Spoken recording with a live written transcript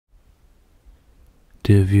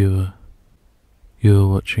Dear viewer, you are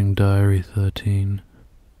watching Diary 13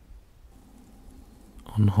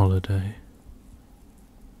 on holiday.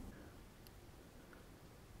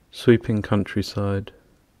 Sweeping countryside,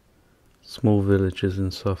 small villages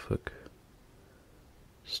in Suffolk,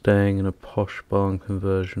 staying in a posh barn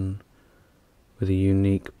conversion with a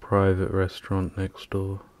unique private restaurant next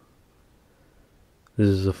door. This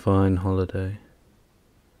is a fine holiday,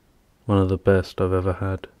 one of the best I've ever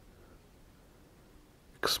had.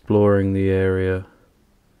 Exploring the area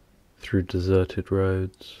through deserted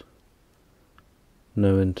roads,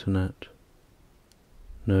 no internet,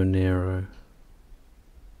 no Nero,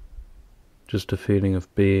 just a feeling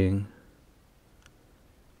of being,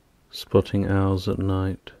 spotting owls at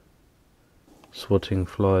night, swatting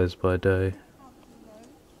flies by day.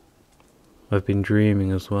 I've been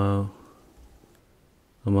dreaming as well.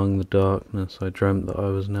 Among the darkness I dreamt that I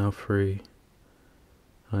was now free.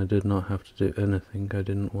 I did not have to do anything I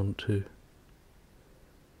didn't want to.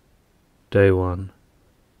 Day 1.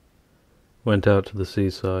 Went out to the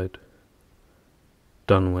seaside.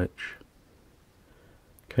 Dunwich.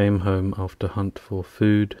 Came home after hunt for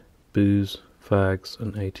food, booze, fags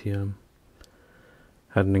and ATM.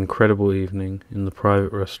 Had an incredible evening in the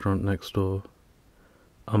private restaurant next door.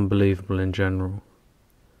 Unbelievable in general.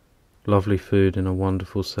 Lovely food in a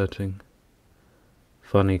wonderful setting.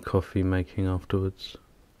 Funny coffee making afterwards.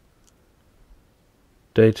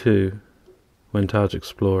 Day 2, went out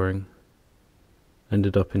exploring,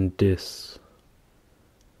 ended up in Dis.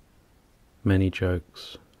 Many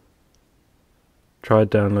jokes. Tried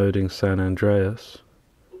downloading San Andreas,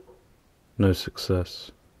 no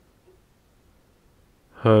success.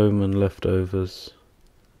 Home and leftovers,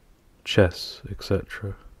 chess,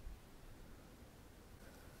 etc.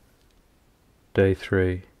 Day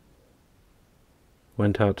 3,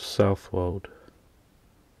 went out to Southwold.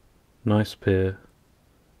 Nice pier.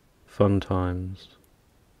 Fun times,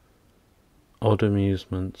 odd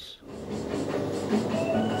amusements.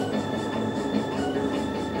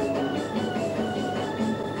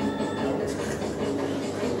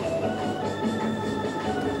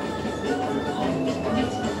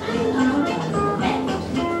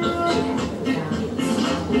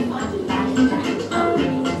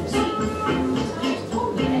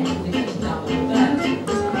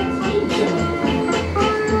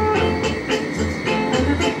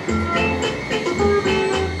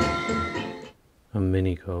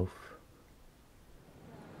 Mini golf.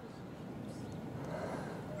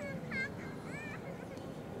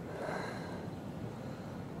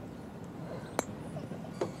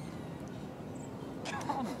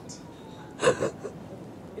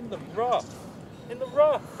 In the rough. In the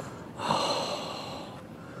rough.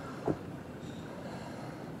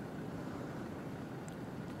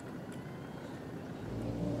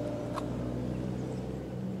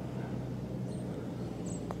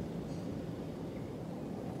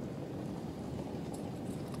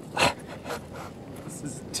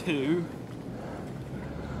 This is 2,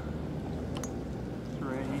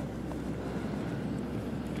 3.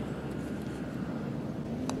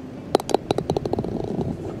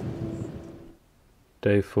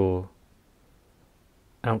 Day 4.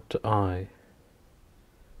 Out to Eye.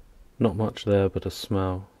 Not much there but a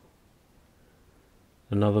smell.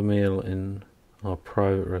 Another meal in our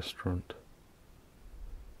private restaurant.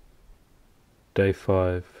 Day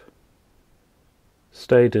 5.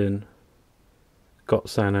 Stayed in. Got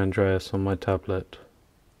San Andreas on my tablet.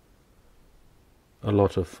 A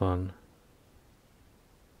lot of fun.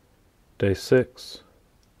 Day 6.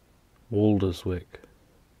 Walderswick.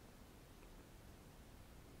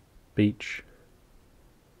 Beach.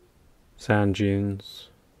 Sand dunes.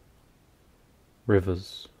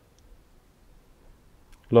 Rivers.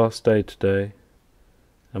 Last day today,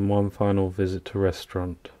 and one final visit to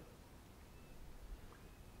restaurant.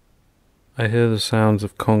 I hear the sounds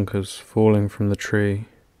of conkers falling from the tree.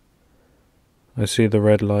 I see the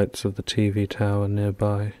red lights of the TV tower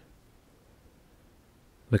nearby.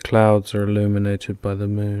 The clouds are illuminated by the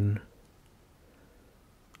moon.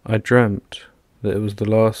 I dreamt that it was the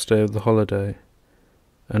last day of the holiday,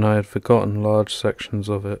 and I had forgotten large sections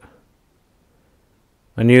of it.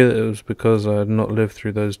 I knew that it was because I had not lived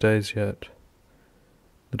through those days yet,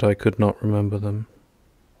 that I could not remember them.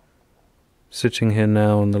 Sitting here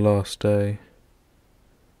now on the last day,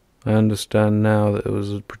 I understand now that it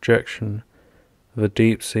was a projection of a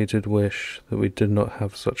deep-seated wish that we did not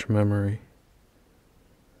have such a memory,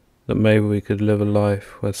 that maybe we could live a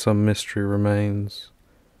life where some mystery remains,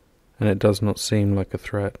 and it does not seem like a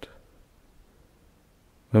threat.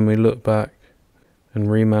 When we look back and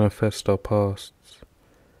remanifest our pasts,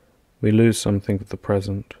 we lose something of the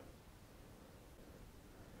present.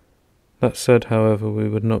 That said, however, we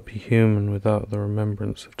would not be human without the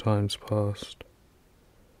remembrance of times past.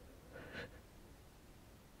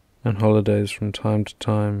 And holidays from time to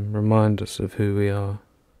time remind us of who we are.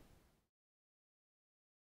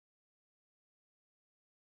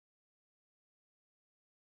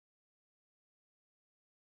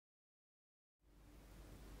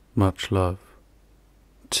 Much love,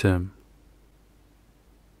 Tim.